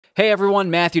Hey everyone,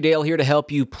 Matthew Dale here to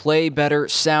help you play better,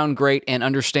 sound great, and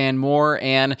understand more.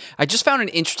 And I just found an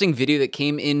interesting video that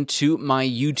came into my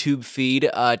YouTube feed.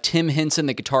 Tim Henson,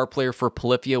 the guitar player for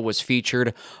Polyphia, was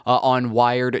featured on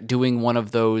Wired doing one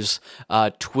of those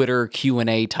Twitter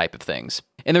Q&A type of things.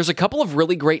 And there's a couple of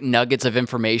really great nuggets of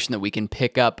information that we can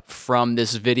pick up from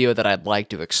this video that I'd like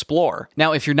to explore.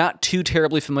 Now, if you're not too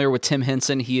terribly familiar with Tim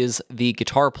Henson, he is the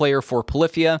guitar player for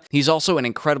Polyphia. He's also an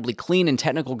incredibly clean and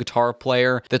technical guitar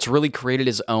player that's really created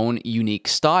his own unique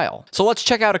style. So let's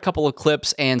check out a couple of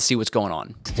clips and see what's going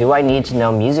on. Do I need to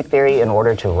know music theory in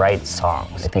order to write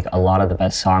songs? I think a lot of the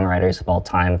best songwriters of all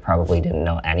time probably didn't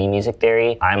know any music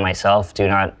theory. I myself do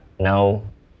not know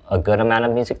a good amount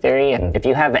of music theory, and if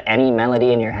you have any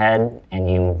melody in your head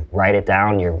and you write it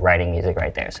down, you're writing music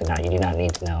right there. So no, you do not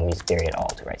need to know music theory at all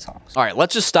to write songs. All right,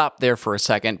 let's just stop there for a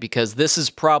second, because this is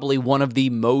probably one of the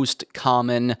most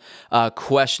common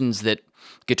questions that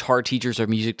guitar teachers or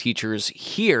music teachers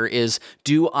hear is,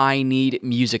 do I need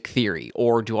music theory?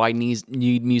 Or do I need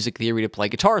music theory to play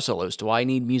guitar solos? Do I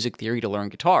need music theory to learn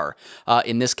guitar?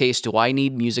 In this case, do I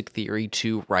need music theory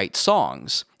to write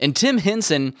songs? And Tim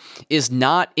Henson is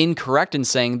not incorrect in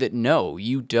saying that no,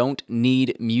 you don't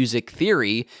need music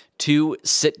theory to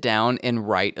sit down and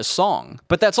write a song.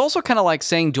 But that's also kind of like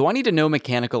saying, do I need to know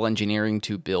mechanical engineering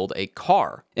to build a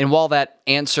car? And while that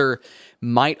answer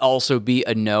might also be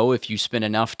a no if you spend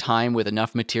enough time with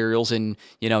enough materials in,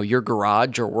 your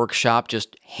garage or workshop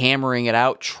just hammering it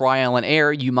out, trial and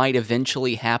error, you might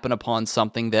eventually happen upon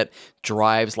something that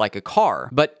drives like a car.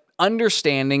 But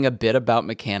understanding a bit about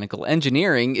mechanical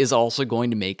engineering is also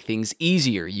going to make things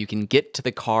easier. You can get to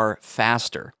the car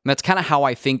faster. And that's kind of how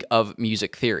I think of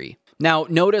music theory. Now,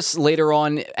 notice later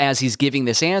on, as he's giving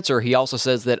this answer, he also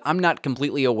says that I'm not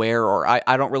completely aware, or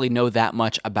I don't really know that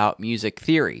much about music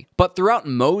theory. But throughout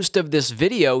most of this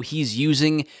video, he's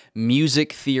using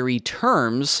music theory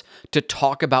terms to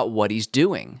talk about what he's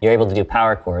doing. You're able to do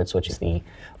power chords, which is the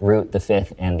root, the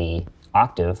fifth, and the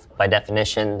octave. By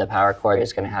definition, the power chord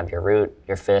is going to have your root,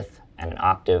 your fifth, and an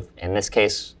octave. In this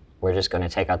case, we're just going to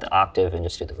take out the octave and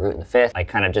just do the root and the fifth. I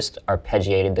kind of just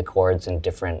arpeggiated the chords in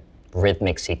different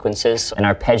rhythmic sequences. An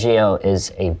arpeggio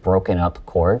is a broken up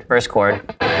chord. First chord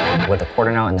with a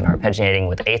quarter note, and then arpeggiating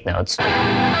with eighth notes.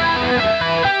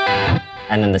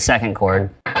 And then the second chord,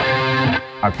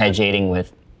 arpeggiating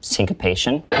with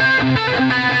syncopation.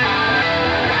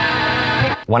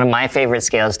 One of my favorite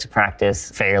scales to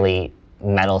practice fairly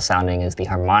metal sounding is the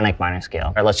harmonic minor scale.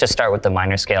 All right, let's just start with the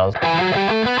minor scales. The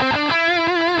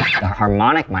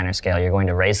harmonic minor scale, you're going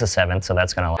to raise the seventh, so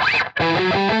that's going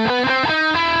to...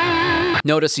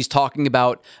 Notice he's talking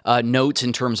about notes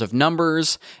in terms of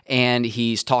numbers, and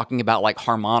he's talking about like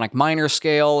harmonic minor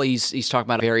scale. He's talking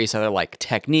about various other like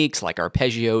techniques like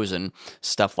arpeggios and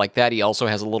stuff like that. He also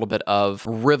has a little bit of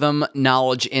rhythm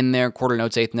knowledge in there, quarter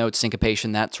notes, eighth notes,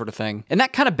 syncopation, that sort of thing. And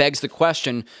that kind of begs the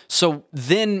question, so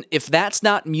then if that's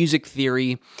not music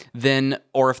theory, then,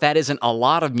 or if that isn't a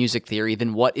lot of music theory,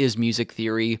 then what is music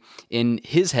theory in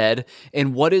his head,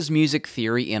 and what is music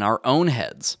theory in our own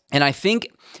heads? And I think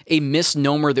a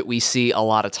misnomer that we see a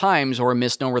lot of times, or a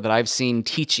misnomer that I've seen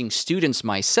teaching students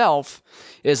myself,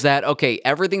 is that, okay,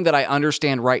 everything that I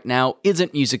understand right now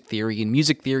isn't music theory, and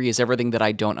music theory is everything that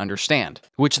I don't understand.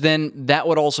 Which then, that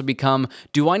would also become,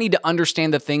 do I need to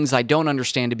understand the things I don't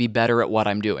understand to be better at what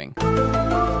I'm doing?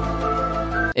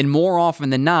 And more often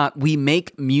than not, we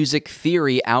make music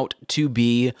theory out to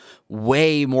be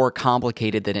way more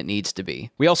complicated than it needs to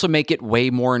be. We also make it way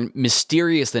more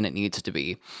mysterious than it needs to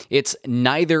be. It's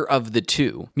neither of the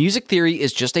two. Music theory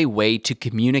is just a way to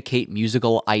communicate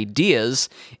musical ideas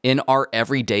in our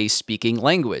everyday speaking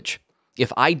language.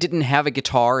 If I didn't have a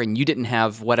guitar and you didn't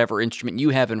have whatever instrument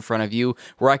you have in front of you,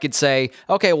 where I could say,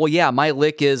 okay, well, yeah, my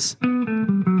lick is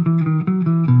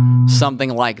something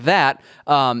like that,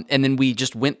 and then we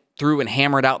just went through and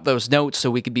hammered out those notes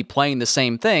so we could be playing the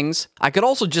same things. I could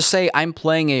also just say I'm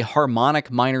playing a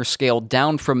harmonic minor scale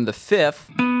down from the fifth,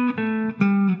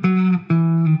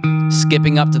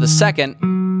 skipping up to the second,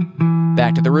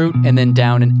 back to the root, and then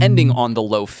down and ending on the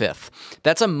low fifth.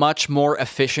 That's a much more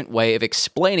efficient way of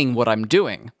explaining what I'm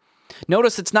doing.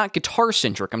 Notice it's not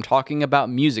guitar-centric. I'm talking about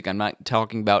music. I'm not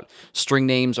talking about string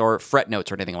names or fret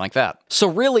notes or anything like that. So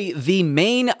really, the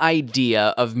main idea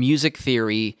of music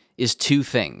theory is two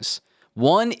things.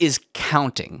 One is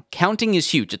counting. Counting is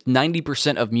huge. It's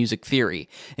 90% of music theory.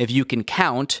 If you can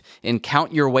count and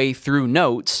count your way through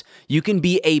notes, you can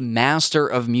be a master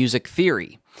of music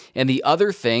theory. And the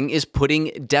other thing is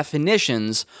putting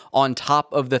definitions on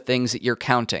top of the things that you're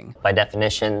counting. By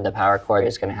definition, the power chord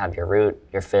is going to have your root,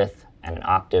 your fifth, and an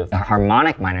octave. The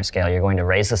harmonic minor scale, you're going to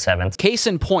raise the seventh. Case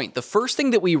in point, the first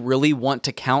thing that we really want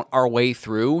to count our way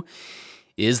through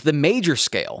is the major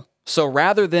scale. So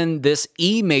rather than this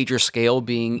E major scale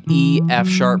being E, F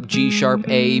sharp, G sharp,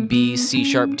 A, B, C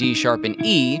sharp, D sharp, and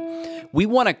E, we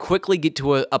want to quickly get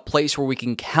to a place where we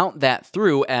can count that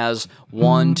through as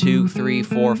 1, 2, 3,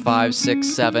 4, 5, 6,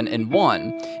 7, and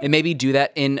 1, and maybe do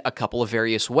that in a couple of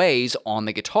various ways on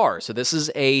the guitar. So this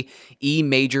is a E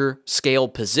major scale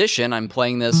position. I'm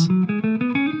playing this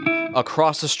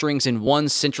across the strings in one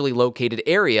centrally located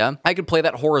area. I could play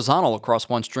that horizontal across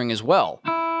one string as well.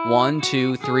 1,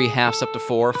 2, 3, half step to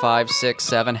 4, 5, 6,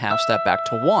 7, half step back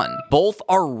to 1. Both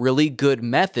are really good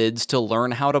methods to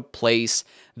learn how to place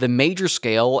the major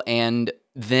scale and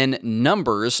then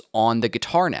numbers on the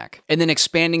guitar neck. And then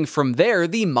expanding from there,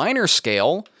 the minor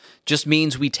scale just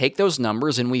means we take those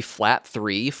numbers and we flat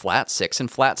 3, flat 6,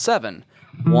 and flat 7.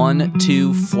 1,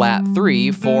 2, flat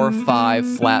 3, 4,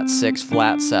 5, flat 6,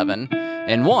 flat 7,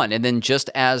 and 1. And then just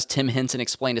as Tim Henson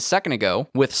explained a second ago,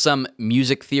 with some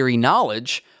music theory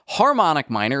knowledge, harmonic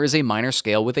minor is a minor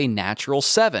scale with a natural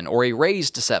 7, or a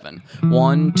raised 7.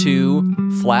 1,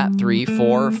 2, flat 3,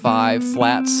 4, 5,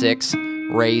 flat 6,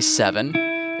 raised 7,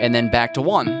 and then back to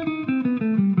 1.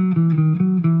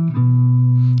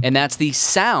 And that's the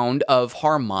sound of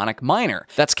harmonic minor.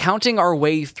 That's counting our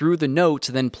way through the notes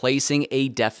and then placing a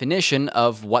definition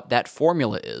of what that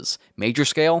formula is. Major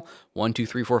scale, 1, 2,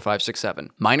 3, 4, 5, 6,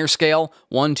 7. Minor scale,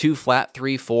 1, 2, flat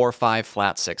 3, 4, 5,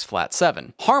 flat 6, flat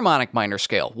 7. Harmonic minor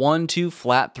scale, 1, 2,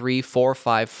 flat 3, 4,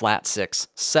 5, flat 6,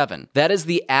 7. That is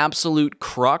the absolute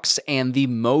crux and the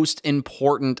most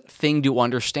important thing to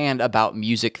understand about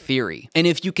music theory. And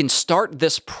if you can start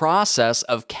this process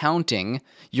of counting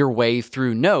your way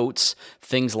through notes,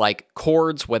 things like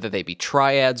chords, whether they be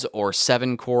triads or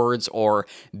 7 chords or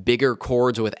bigger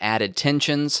chords with added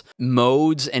tensions,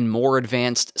 modes, and more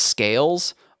advanced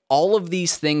scales, all of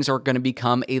these things are going to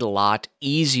become a lot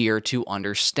easier to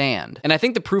understand. And I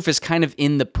think the proof is kind of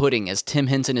in the pudding, as Tim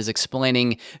Henson is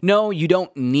explaining. No, you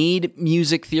don't need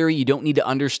music theory. You don't need to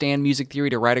understand music theory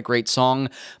to write a great song.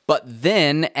 But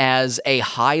then, as a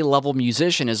high-level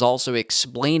musician, is also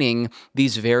explaining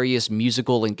these various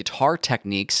musical and guitar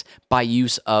techniques by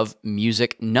use of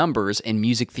music numbers and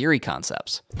music theory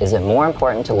concepts. Is it more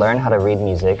important to learn how to read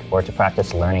music or to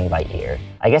practice learning by ear?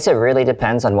 I guess it really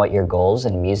depends on what your goals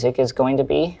in music is going to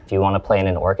be. If you want to play in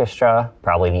an orchestra,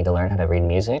 probably need to learn how to read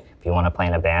music. If you want to play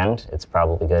in a band, it's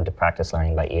probably good to practice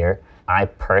learning by ear. I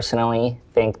personally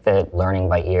think that learning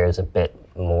by ear is a bit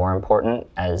more important,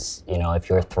 as you know, if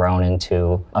you're thrown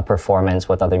into a performance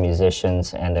with other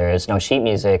musicians and there is no sheet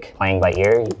music, playing by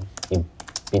ear, you'd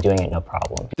be doing it no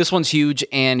problem. This one's huge,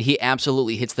 and he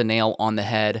absolutely hits the nail on the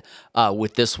head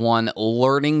with this one.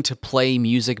 Learning to play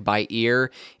music by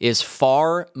ear is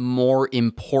far more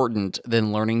important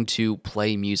than learning to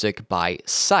play music by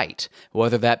sight,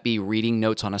 whether that be reading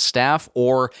notes on a staff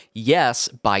or, yes,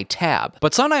 by tab.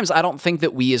 But sometimes I don't think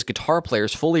that we as guitar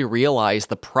players fully realize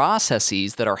the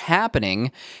processes that are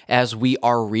happening as we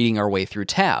are reading our way through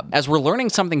tab. As we're learning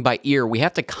something by ear, we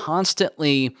have to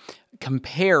constantly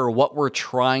compare what we're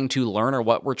trying to learn or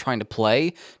what we're trying to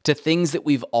play to things that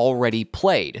we've already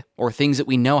played or things that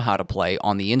we know how to play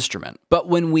on the instrument. But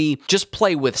when we just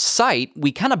play with sight,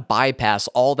 we kind of bypass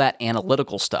all that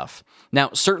analytical stuff. Now,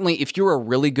 certainly if you're a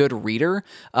really good reader,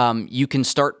 you can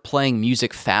start playing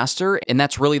music faster, and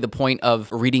that's really the point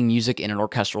of reading music in an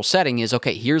orchestral setting is,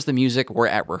 okay, here's the music, we're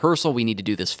at rehearsal, we need to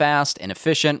do this fast and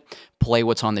efficient, play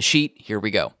what's on the sheet, here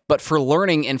we go. But for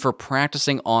learning and for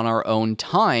practicing on our own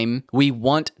time, we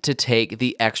want to take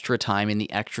the extra time and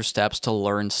the extra steps to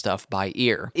learn stuff by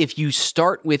ear. If you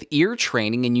start with ear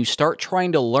training and you start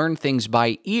trying to learn things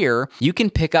by ear, you can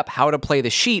pick up how to play the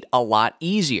sheet a lot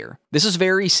easier. This is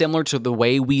very similar to the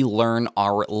way we learn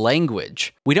our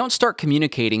language. We don't start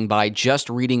communicating by just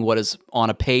reading what is on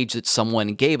a page that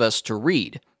someone gave us to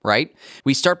read, right?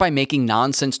 We start by making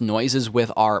nonsense noises with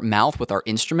our mouth, with our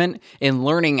instrument, and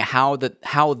learning how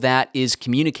that is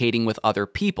communicating with other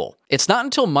people. It's not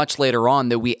until much later on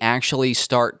that we actually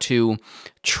start to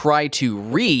try to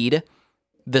read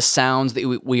the sounds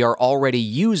that we are already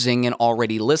using and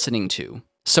already listening to.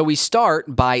 So we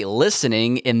start by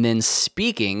listening and then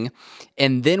speaking,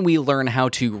 and then we learn how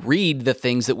to read the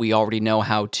things that we already know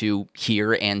how to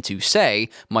hear and to say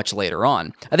much later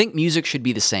on. I think music should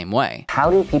be the same way.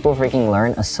 How do people freaking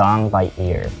learn a song by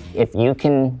ear? If you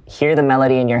can hear the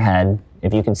melody in your head,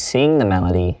 if you can sing the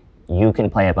melody, you can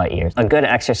play it by ear. A good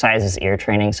exercise is ear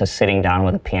training, so sitting down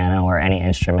with a piano or any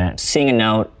instrument, sing a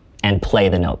note and play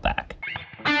the note back.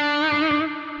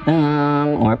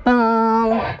 Or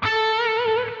bum.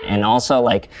 And also,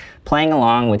 like, playing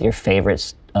along with your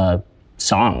favorite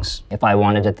songs. If I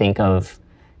wanted to think of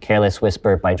Careless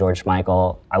Whisper by George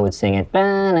Michael, I would sing it.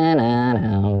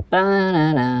 Ba-na-na-na,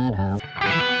 ba-na-na-na.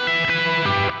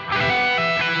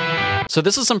 So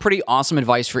this is some pretty awesome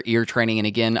advice for ear training, and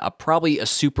again, probably a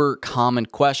super common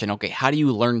question. Okay, how do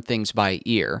you learn things by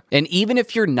ear? And even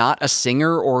if you're not a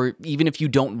singer, or even if you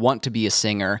don't want to be a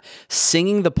singer,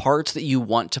 singing the parts that you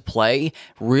want to play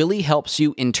really helps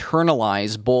you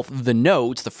internalize both the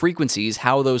notes, the frequencies,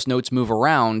 how those notes move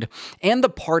around, and the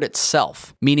part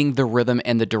itself, meaning the rhythm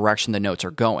and the direction the notes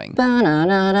are going.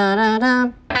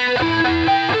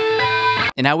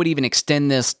 And I would even extend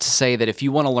this to say that if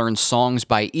you want to learn songs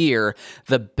by ear,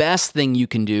 the best thing you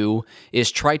can do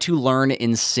is try to learn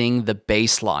and sing the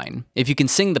bass line. If you can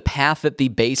sing the path that the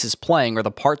bass is playing or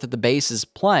the part that the bass is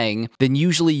playing, then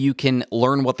usually you can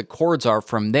learn what the chords are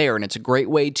from there, and it's a great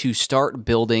way to start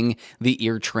building the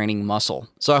ear training muscle.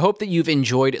 So I hope that you've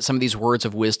enjoyed some of these words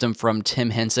of wisdom from Tim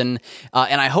Henson,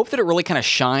 and I hope that it really kind of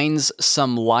shines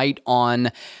some light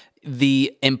on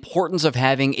the importance of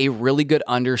having a really good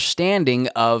understanding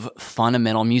of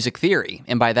fundamental music theory.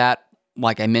 And by that,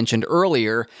 like I mentioned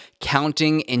earlier,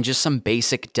 counting and just some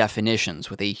basic definitions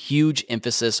with a huge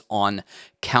emphasis on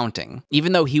counting.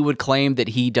 Even though he would claim that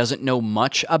he doesn't know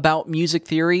much about music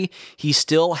theory, he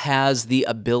still has the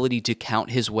ability to count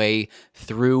his way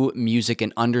through music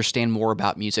and understand more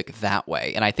about music that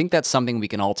way. And I think that's something we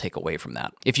can all take away from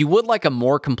that. If you would like a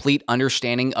more complete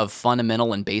understanding of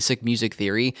fundamental and basic music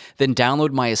theory, then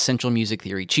download my Essential Music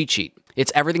Theory cheat sheet.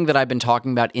 It's everything that I've been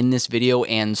talking about in this video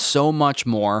and so much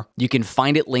more. You can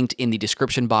find it linked in the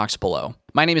description box below.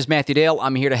 My name is Matthew Dale.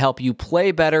 I'm here to help you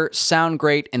play better, sound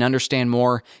great, and understand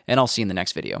more, and I'll see you in the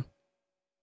next video.